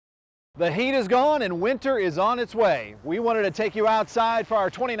The heat is gone and winter is on its way. We wanted to take you outside for our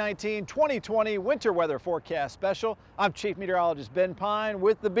 2019-2020 winter weather forecast special. I'm Chief Meteorologist Ben Pine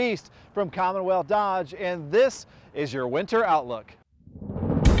with the Beast from Commonwealth Dodge, and this is your winter outlook.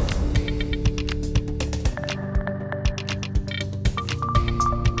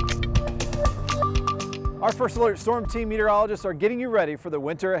 Our First Alert Storm Team meteorologists are getting you ready for the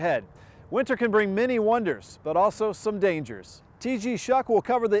winter ahead. Winter can bring many wonders, but also some dangers. T.G. Shuck will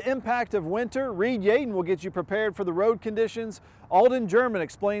cover the impact of winter. Reed Yaden will get you prepared for the road conditions. Alden German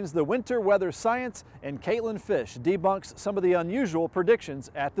explains the winter weather science, and Caitlin Fish debunks some of the unusual predictions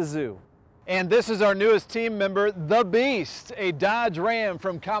at the zoo. And this is our newest team member, the Beast, a Dodge Ram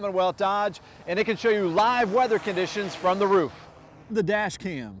from Commonwealth Dodge, and it can show you live weather conditions from the roof, the dash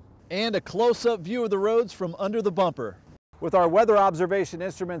cam, and a close-up view of the roads from under the bumper. With our weather observation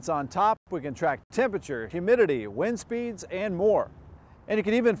instruments on top, we can track temperature, humidity, wind speeds, and more. And you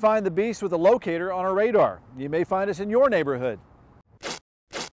can even find the Beast with a locator on our radar. You may find us in your neighborhood.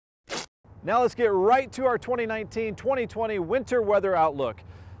 Now let's get right to our 2019-2020 winter weather outlook.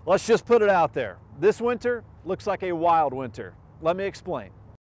 Let's just put it out there. This winter looks like a wild winter. Let me explain.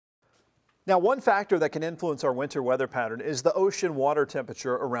 Now, one factor that can influence our winter weather pattern is the ocean water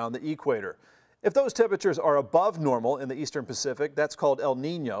temperature around the equator. If those temperatures are above normal in the eastern Pacific, that's called El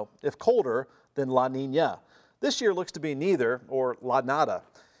Nino. If colder, then La Nina. This year looks to be neither, or La Nada.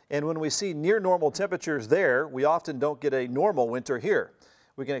 And when we see near normal temperatures there, we often don't get a normal winter here.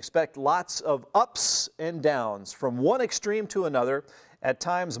 We can expect lots of ups and downs from one extreme to another, at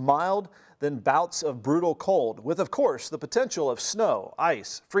times mild, then bouts of brutal cold, with of course the potential of snow,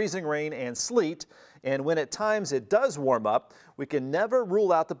 ice, freezing rain, and sleet. And when at times it does warm up, we can never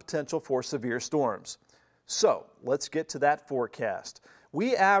rule out the potential for severe storms. So let's get to that forecast.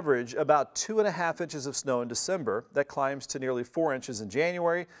 We average about 2.5 inches of snow in December. That climbs to nearly 4 inches in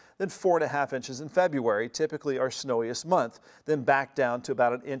January, then 4.5 inches in February, typically our snowiest month, then back down to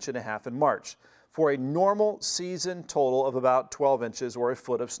about 1.5 inches in March, for a normal season total of about 12 inches or a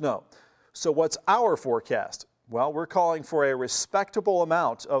foot of snow. So what's our forecast? Well, we're calling for a respectable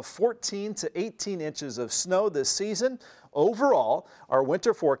amount of 14 to 18 inches of snow this season. Overall, our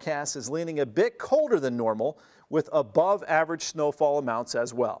winter forecast is leaning a bit colder than normal, with above average snowfall amounts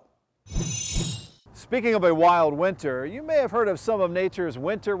as well. Speaking of a wild winter, you may have heard of some of nature's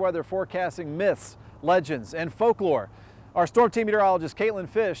winter weather forecasting myths, legends, and folklore. Our Storm Team meteorologist Caitlin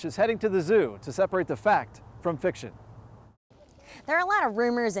Fish is heading to the zoo to separate the fact from fiction. There are a lot of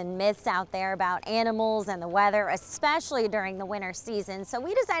rumors and myths out there about animals and the weather, especially during the winter season. So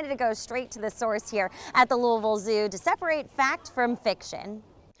we decided to go straight to the source here at the Louisville Zoo to separate fact from fiction.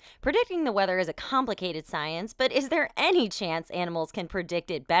 Predicting the weather is a complicated science, but is there any chance animals can predict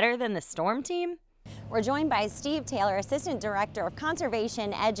it better than the Storm Team? We're joined by Steve Taylor, Assistant Director of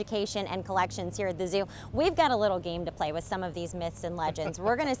Conservation, Education, and Collections here at the zoo. We've got a little game to play with some of these myths and legends.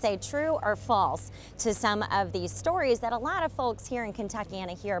 We're going to say true or false to some of these stories that a lot of folks here in Kentucky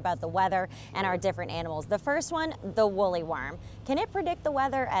hear about the weather and our different animals. The first one, the woolly worm. Can it predict the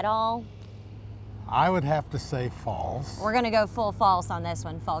weather at all? I would have to say false. We're going to go full false on this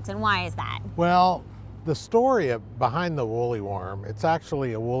one, folks. And why is that? Well, the story behind the woolly worm, it's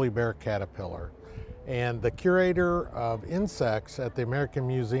actually a woolly bear caterpillar. And the curator of insects at the American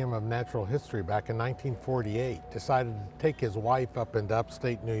Museum of Natural History back in 1948 decided to take his wife up into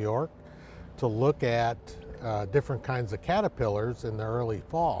upstate New York to look at different kinds of caterpillars in the early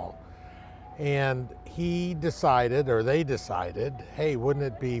fall. And he decided, or they decided, hey, wouldn't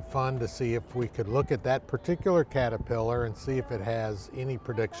it be fun to see if we could look at that particular caterpillar and see if it has any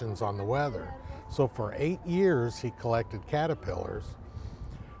predictions on the weather. So for 8 years he collected caterpillars.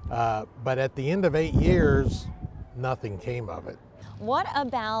 But at the end of 8 years, nothing came of it. What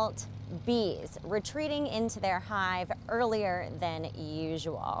about bees retreating into their hive earlier than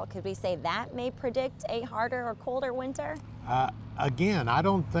usual? Could we say that may predict a harder or colder winter? Again, I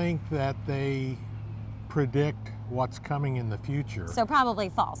don't think that they predict what's coming in the future. So probably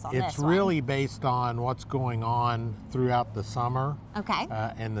false on this one. It's really based on what's going on throughout the summer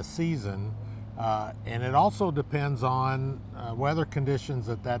and the season. And it also depends on weather conditions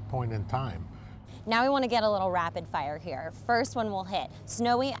at that point in time. Now we want to get a little rapid fire here. First one we'll hit.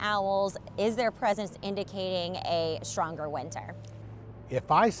 Snowy owls, is their presence indicating a stronger winter?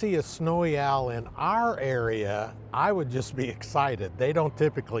 If I see a snowy owl in our area, I would just be excited. They don't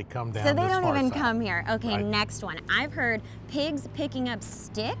typically come down. So they this don't far even south. come here. Okay, Right. Next one. I've heard pigs picking up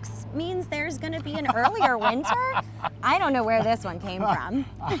sticks means there's going to be an earlier winter. I don't know where this one came from.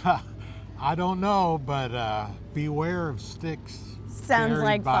 I don't know, but beware of sticks Sounds carried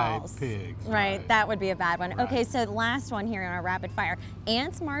like by false. pigs. Right, that would be a bad one. Right. Okay, so the last one here in our rapid fire.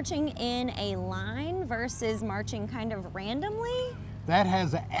 Ants marching in a line versus marching kind of randomly? That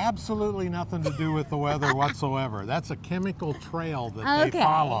has absolutely nothing to do with the weather whatsoever. That's a chemical trail that they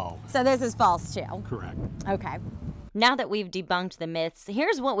follow. So this is false too. Correct. Okay. Now that we've debunked the myths,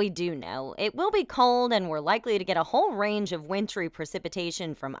 here's what we do know. It will be cold, and we're likely to get a whole range of wintry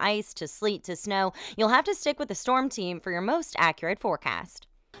precipitation from ice to sleet to snow. You'll have to stick with the storm team for your most accurate forecast.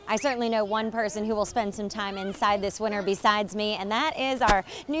 I certainly know one person who will spend some time inside this winter besides me, and that is our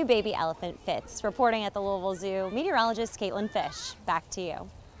new baby elephant, Fitz. Reporting at the Louisville Zoo, meteorologist Caitlin Fish. Back to you.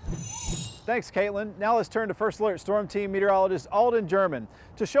 Thanks, Caitlin. Now let's turn to First Alert Storm Team meteorologist Alden German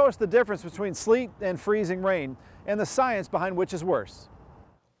to show us the difference between sleet and freezing rain and the science behind which is worse.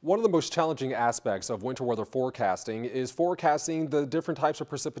 One of the most challenging aspects of winter weather forecasting is forecasting the different types of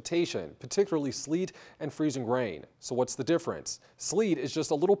precipitation, particularly sleet and freezing rain. So what's the difference? Sleet is just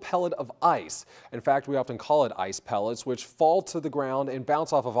a little pellet of ice. In fact, we often call it ice pellets, which fall to the ground and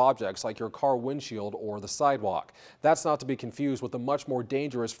bounce off of objects like your car windshield or the sidewalk. That's not to be confused with the much more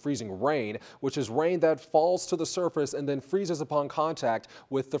dangerous freezing rain, which is rain that falls to the surface and then freezes upon contact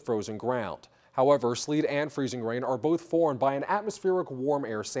with the frozen ground. However, sleet and freezing rain are both formed by an atmospheric warm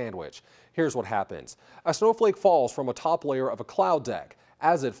air sandwich. Here's what happens. A snowflake falls from a top layer of a cloud deck.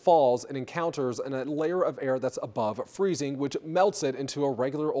 As it falls, it encounters a layer of air that's above freezing, which melts it into a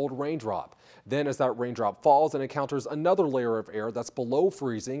regular old raindrop. Then as that raindrop falls, it encounters another layer of air that's below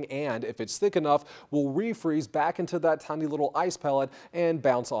freezing, and if it's thick enough, will refreeze back into that tiny little ice pellet and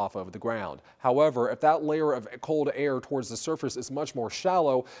bounce off of the ground. However, if that layer of cold air towards the surface is much more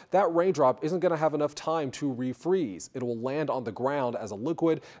shallow, that raindrop isn't going to have enough time to refreeze. It will land on the ground as a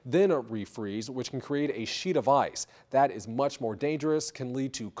liquid, then refreeze, which can create a sheet of ice. That is much more dangerous, can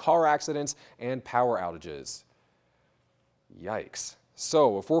lead to car accidents and power outages. Yikes.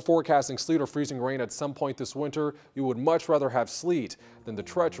 So if we're forecasting sleet or freezing rain at some point this winter, you would much rather have sleet than the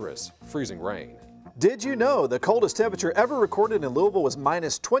treacherous freezing rain. Did you know the coldest temperature ever recorded in Louisville was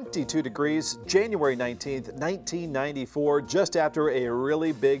minus 22 degrees, January 19th, 1994, just after a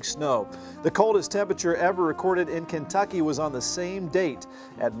really big snow. The coldest temperature ever recorded in Kentucky was on the same date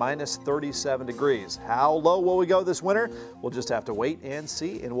at minus 37 degrees. How low will we go this winter? We'll just have to wait and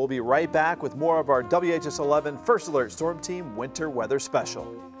see, and we'll be right back with more of our WHS 11 First Alert Storm Team Winter Weather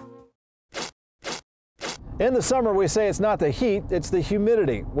Special. In the summer, we say it's not the heat, it's the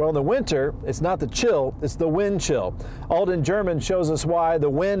humidity. Well, in the winter, it's not the chill, it's the wind chill. Alden German shows us why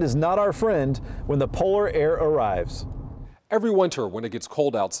the wind is not our friend when the polar air arrives. Every winter when it gets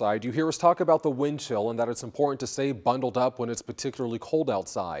cold outside, you hear us talk about the wind chill and that it's important to stay bundled up when it's particularly cold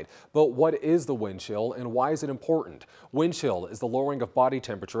outside. But what is the wind chill and why is it important? Wind chill is the lowering of body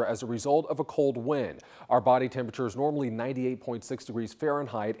temperature as a result of a cold wind. Our body temperature is normally 98.6 degrees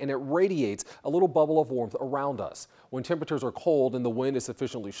Fahrenheit and it radiates a little bubble of warmth around us. When temperatures are cold and the wind is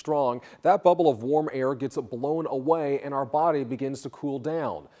sufficiently strong, that bubble of warm air gets blown away and our body begins to cool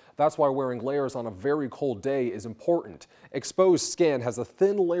down. That's why wearing layers on a very cold day is important. Exposed skin has a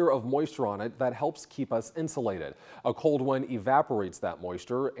thin layer of moisture on it that helps keep us insulated. A cold wind evaporates that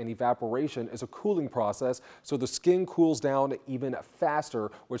moisture, and evaporation is a cooling process, so the skin cools down even faster,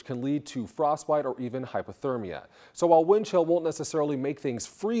 which can lead to frostbite or even hypothermia. So while wind chill won't necessarily make things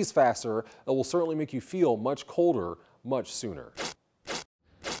freeze faster, it will certainly make you feel much colder much sooner.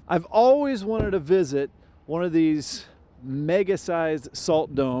 I've always wanted to visit one of these mega-sized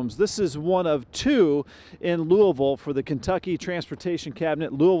salt domes. This is one of two in Louisville for the Kentucky Transportation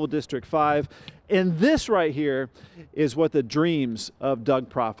Cabinet, Louisville District 5. And this right here is what the dreams of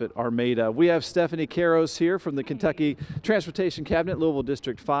Doug Proffitt are made of. We have Stephanie Caros here from the Kentucky Transportation Cabinet, Louisville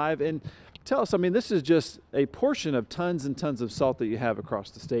District 5. And tell us, I mean, this is just a portion of tons and tons of salt that you have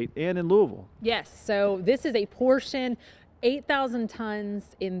across the state and in Louisville. Yes, so this is a portion, 8,000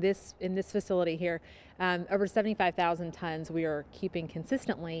 tons in this facility here. Over 75,000 tons we are keeping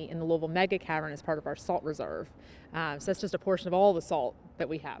consistently in the Louisville Mega Cavern as part of our salt reserve. So that's just a portion of all the salt that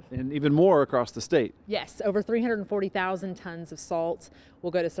we have. And even more across the state. Yes, over 340,000 tons of salt will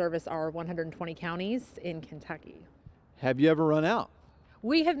go to service our 120 counties in Kentucky. Have you ever run out?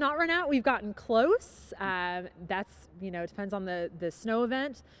 We have not run out. We've gotten close. That's, it depends on the snow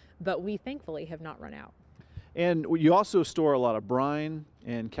event, but we thankfully have not run out. And you also store a lot of brine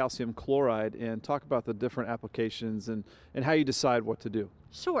and calcium chloride, and talk about the different applications and how you decide what to do.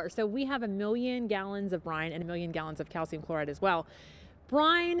 Sure. So we have 1 million gallons of brine and 1 million gallons of calcium chloride as well.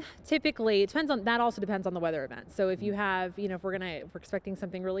 Brine typically, that also depends on the weather event. So if you have, if we're expecting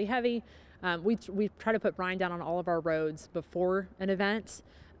something really heavy, we try to put brine down on all of our roads before an event.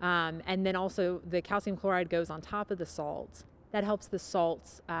 And then also the calcium chloride goes on top of the salt that helps the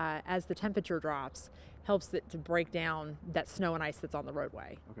salt, as the temperature drops, helps it to break down that snow and ice that's on the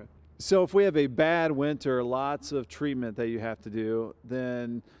roadway. Okay. So if we have a bad winter, lots of treatment that you have to do,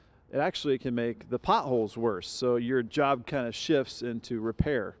 then it actually can make the potholes worse. So your job kind of shifts into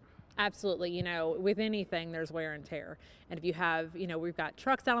repair. Absolutely. You know, with anything, there's wear and tear. And if you have, you know, we've got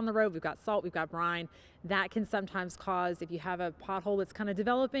trucks out on the road, we've got salt, we've got brine, that can sometimes cause, if you have a pothole that's kind of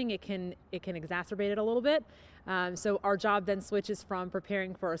developing, it can exacerbate it a little bit. So our job then switches from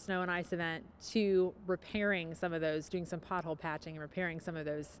preparing for a snow and ice event to repairing some of those, doing some pothole patching and repairing some of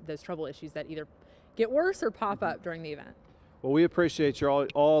those trouble issues that either get worse or pop up during the event. Well, we appreciate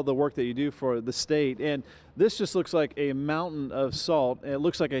all the work that you do for the state. And this just looks like a mountain of salt. And it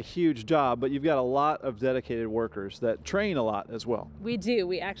looks like a huge job, but you've got a lot of dedicated workers that train a lot as well. We do.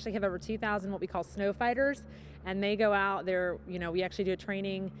 We actually have over 2,000 what we call snow fighters, and they go out there. You know, we actually do a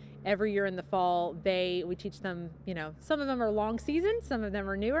training every year in the fall. We teach them, you know, some of them are long season, some of them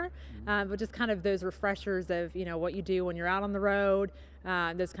are newer, but just kind of those refreshers of, you know, what you do when you're out on the road,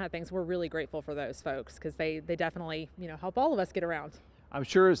 those kind of things. We're really grateful for those folks because they definitely, you know, help all of us get around. I'm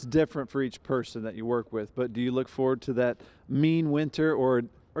sure it's different for each person that you work with, but do you look forward to that mean winter, or do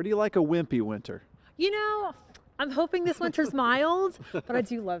you like a wimpy winter? You know, I'm hoping this winter's mild, but I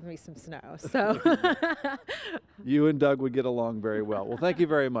do love me some snow. So You and Doug would get along very well. Well, thank you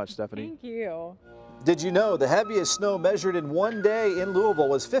very much, Stephanie. Thank you. Did you know the heaviest snow measured in one day in Louisville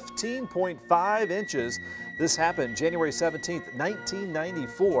was 15.5 inches? This happened January 17th,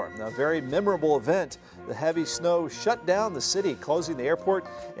 1994. A very memorable event. The heavy snow shut down the city, closing the airport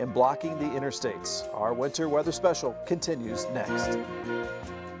and blocking the interstates. Our winter weather special continues next.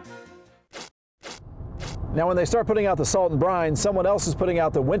 Now, when they start putting out the salt and brine, someone else is putting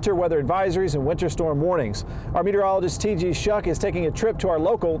out the winter weather advisories and winter storm warnings. Our meteorologist T.G. Shuck is taking a trip to our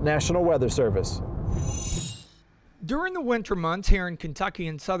local National Weather Service. During the winter months here in Kentucky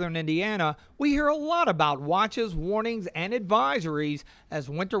and southern Indiana, we hear a lot about watches, warnings, and advisories as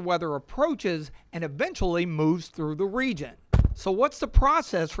winter weather approaches and eventually moves through the region. So what's the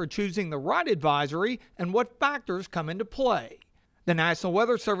process for choosing the right advisory and what factors come into play? The National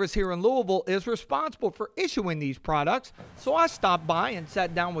Weather Service here in Louisville is responsible for issuing these products, so I stopped by and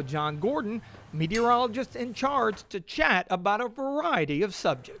sat down with John Gordon, meteorologist in charge, to chat about a variety of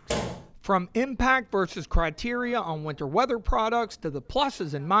subjects. From impact versus criteria on winter weather products to the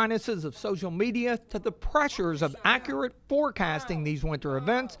pluses and minuses of social media to the pressures of accurate forecasting these winter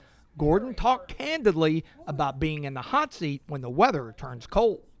events, Gordon talked candidly about being in the hot seat when the weather turns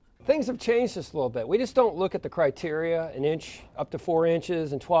cold. Things have changed just a little bit. We just don't look at the criteria, an inch up to 4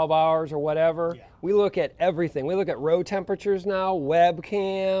 inches in 12 hours or whatever. Yeah. We look at everything. We look at road temperatures now,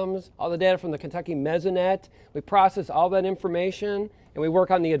 webcams, all the data from the Kentucky Mesonet. We process all that information and we work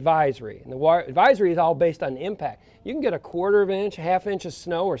on the advisory. And the advisory is all based on impact. You can get a 1/4 inch, 1/2 inch of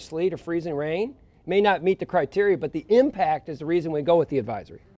snow or sleet or freezing rain. It may not meet the criteria, but the impact is the reason we go with the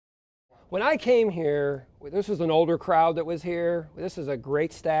advisory. When I came here, this was an older crowd that was here. This is a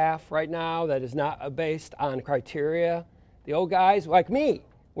great staff right now that is not based on criteria. The old guys, like me,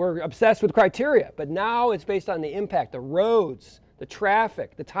 were obsessed with criteria, but now it's based on the impact, the roads, the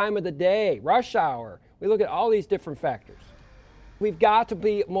traffic, the time of the day, rush hour. We look at all these different factors. We've got to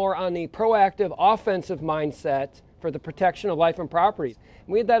be more on the proactive, offensive mindset for the protection of life and property.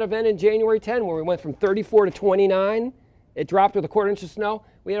 We had that event in January 10 where we went from 34 to 29. It dropped with a 1/4 inch of snow.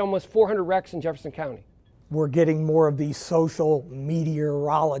 We had almost 400 wrecks in Jefferson County. We're getting more of these social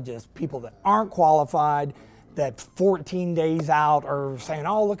meteorologists, people that aren't qualified, that 14 days out are saying,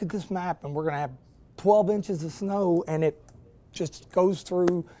 oh, look at this map, and we're going to have 12 inches of snow, and it just goes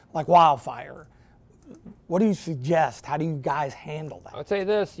through like wildfire. What do you suggest? How do you guys handle that? I'll tell you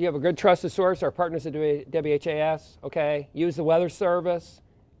this, you have a good trusted source, our partners at WHAS, okay? Use the Weather Service,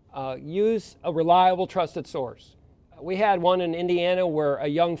 use a reliable, trusted source. We had one in Indiana where a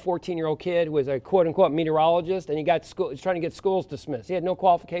young 14-year-old kid was a quote-unquote meteorologist, and he was trying to get schools dismissed. He had no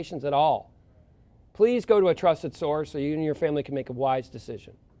qualifications at all. Please go to a trusted source so you and your family can make a wise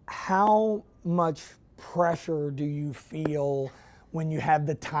decision. How much pressure do you feel when you have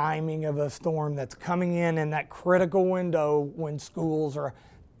the timing of a storm that's coming in that critical window when schools are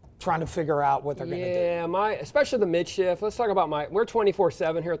trying to figure out what they're going to do? Yeah, especially the mid-shift. Let's talk about we're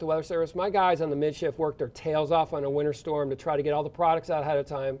 24/7 here at the Weather Service. My guys on the mid-shift work their tails off on a winter storm to try to get all the products out ahead of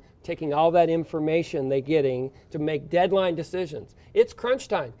time, taking all that information they're getting to make deadline decisions. It's crunch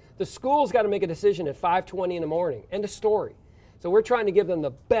time. The school's got to make a decision at 5:20 in the morning. End of story. So we're trying to give them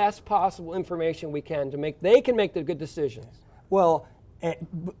the best possible information we can to they can make the good decisions. Well,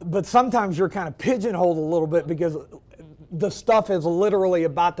 but sometimes you're kind of pigeonholed a little bit because the stuff is literally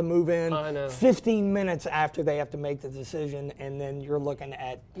about to move in I know. 15 minutes after they have to make the decision, and then you're looking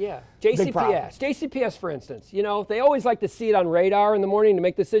at JCPS. JCPS, for instance, you know, they always like to see it on radar in the morning to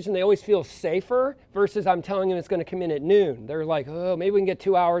make the decision. They always feel safer versus I'm telling them it's going to come in at noon. They're like, oh, maybe we can get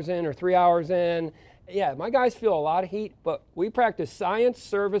 2 hours in or 3 hours in. Yeah, my guys feel a lot of heat, but we practice science,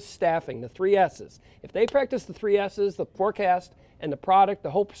 service, staffing, the 3 S's. If they practice the 3 S's, the forecast and the product,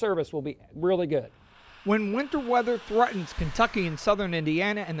 the whole service will be really good. When winter weather threatens Kentucky and southern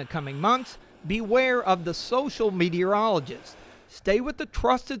Indiana in the coming months, beware of the social meteorologists. Stay with the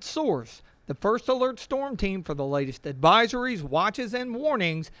trusted source, the First Alert Storm Team, for the latest advisories, watches, and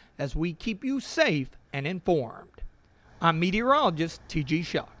warnings as we keep you safe and informed. I'm meteorologist T.G.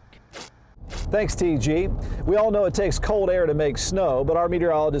 Shuck. Thanks, TG. We all know it takes cold air to make snow, but our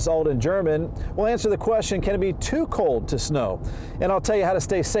meteorologist Alden German will answer the question, can it be too cold to snow? And I'll tell you how to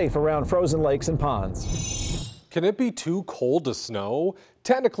stay safe around frozen lakes and ponds. Can it be too cold to snow?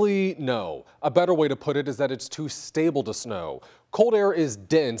 Technically, no. A better way to put it is that it's too stable to snow. Cold air is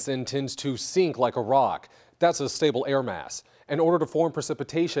dense and tends to sink like a rock. That's a stable air mass. In order to form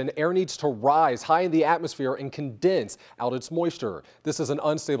precipitation, air needs to rise high in the atmosphere and condense out its moisture. This is an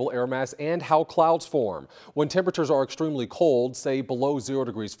unstable air mass and how clouds form. When temperatures are extremely cold, say below 0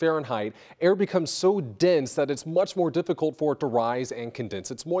 degrees Fahrenheit, air becomes so dense that it's much more difficult for it to rise and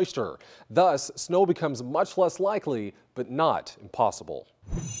condense its moisture. Thus, snow becomes much less likely, but not impossible.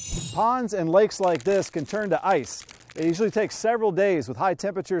 Ponds and lakes like this can turn to ice. It usually takes several days with high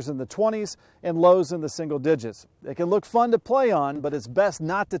temperatures in the 20s and lows in the single digits. It can look fun to play on, but it's best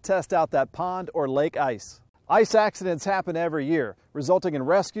not to test out that pond or lake ice. Ice accidents happen every year, resulting in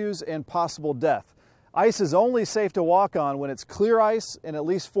rescues and possible death. Ice is only safe to walk on when it's clear ice and at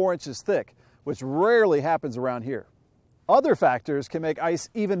least 4 inches thick, which rarely happens around here. Other factors can make ice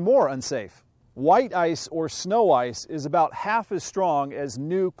even more unsafe. White ice or snow ice is about half as strong as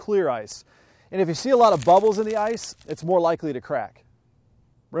new clear ice. And if you see a lot of bubbles in the ice, it's more likely to crack.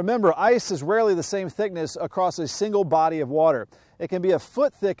 Remember, ice is rarely the same thickness across a single body of water. It can be a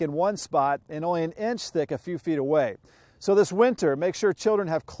foot thick in one spot and only an inch thick a few feet away. So this winter, make sure children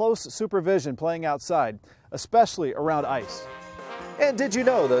have close supervision playing outside, especially around ice. And did you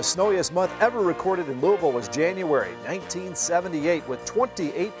know the snowiest month ever recorded in Louisville was January 1978 with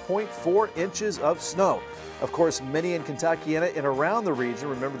 28.4 inches of snow. Of course, many in Kentucky and around the region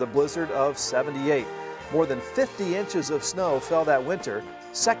remember the blizzard of '78. More than 50 inches of snow fell that winter,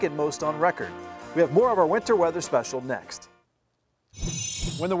 second most on record. We have more of our winter weather special next.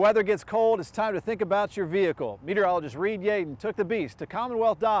 When the weather gets cold, it's time to think about your vehicle. Meteorologist Reed Yaden took the beast to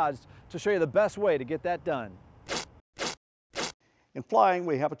Commonwealth Dodge to show you the best way to get that done. In flying,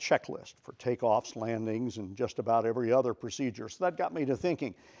 we have a checklist for takeoffs, landings, and just about every other procedure. So that got me to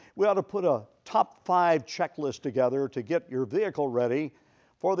thinking, we ought to put a top 5 checklist together to get your vehicle ready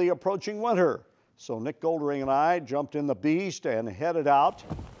for the approaching winter. So Nick Goldring and I jumped in the Beast and headed out.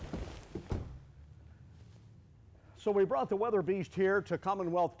 So we brought the Weather Beast here to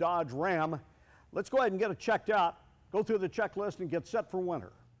Commonwealth Dodge Ram. Let's go ahead and get it checked out, go through the checklist, and get set for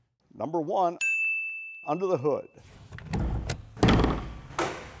winter. Number 1, under the hood.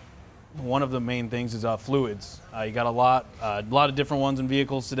 One of the main things is fluids. You got a lot of different ones in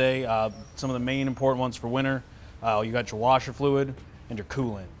vehicles today. Some of the main important ones for winter, you got your washer fluid and your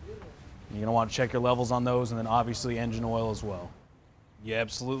coolant. You're gonna want to check your levels on those, and then obviously engine oil as well. You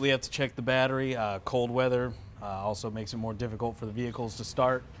absolutely have to check the battery. Cold weather also makes it more difficult for the vehicles to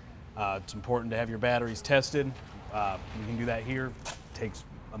start. It's important to have your batteries tested. You can do that here. It takes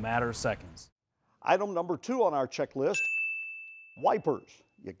a matter of seconds. Item number 2 on our checklist, wipers.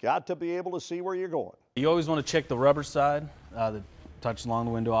 You got to be able to see where you're going. You always want to check the rubber side that touches along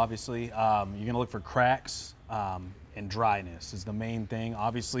the window, obviously. You're going to look for cracks and dryness is the main thing.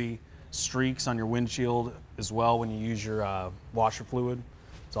 Obviously, streaks on your windshield as well when you use your washer fluid.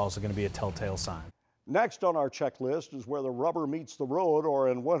 It's also going to be a telltale sign. Next on our checklist is where the rubber meets the road, or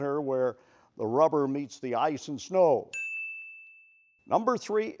in winter, where the rubber meets the ice and snow. Number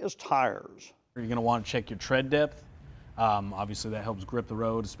 3 is tires. You're going to want to check your tread depth. Obviously that helps grip the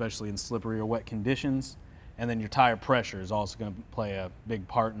road, especially in slippery or wet conditions. And then your tire pressure is also going to play a big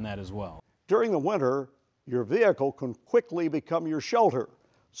part in that as well. During the winter, your vehicle can quickly become your shelter.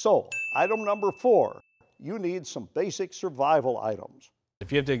 So, item number 4, you need some basic survival items.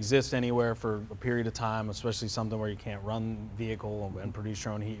 If you have to exist anywhere for a period of time, especially something where you can't run the vehicle and produce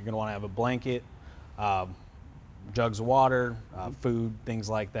your own heat, you're going to want to have a blanket, jugs of water, food, things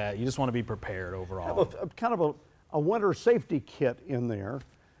like that. You just want to be prepared overall. Have kind of a winter safety kit in there,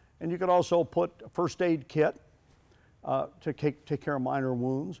 and you could also put a first aid kit to take care of minor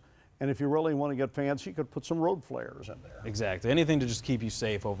wounds, And if you really want to get fancy, you could put some road flares in there. Exactly. Anything to just keep you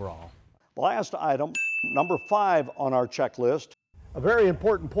safe overall. Last item, number 5 on our checklist. A very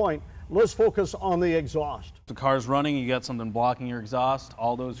important point, let's focus on the exhaust. The car's running, you got something blocking your exhaust,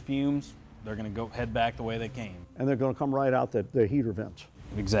 all those fumes, they're going to head back the way they came. And they're going to come right out the heater vents.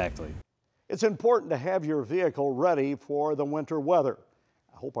 Exactly. It's important to have your vehicle ready for the winter weather.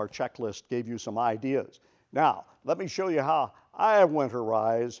 I hope our checklist gave you some ideas. Now, let me show you how I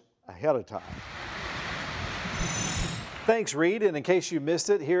winterize ahead of time. Thanks, Reed. And in case you missed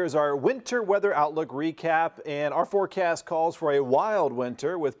it, here's our winter weather outlook recap. And our forecast calls for a wild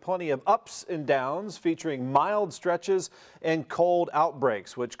winter with plenty of ups and downs, featuring mild stretches and cold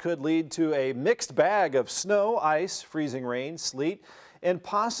outbreaks, which could lead to a mixed bag of snow, ice, freezing rain, sleet, and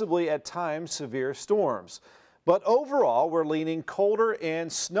possibly at times severe storms. But overall, we're leaning colder and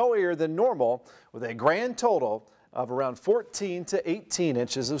snowier than normal, with a grand total of around 14 to 18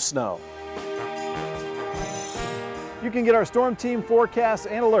 inches of snow. You can get our storm team forecasts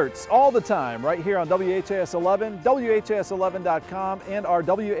and alerts all the time right here on WHAS 11, WHAS11.com, and our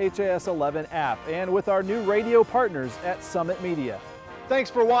WHAS 11 app, and with our new radio partners at Summit Media. Thanks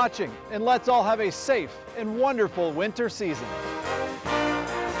for watching, and let's all have a safe and wonderful winter season.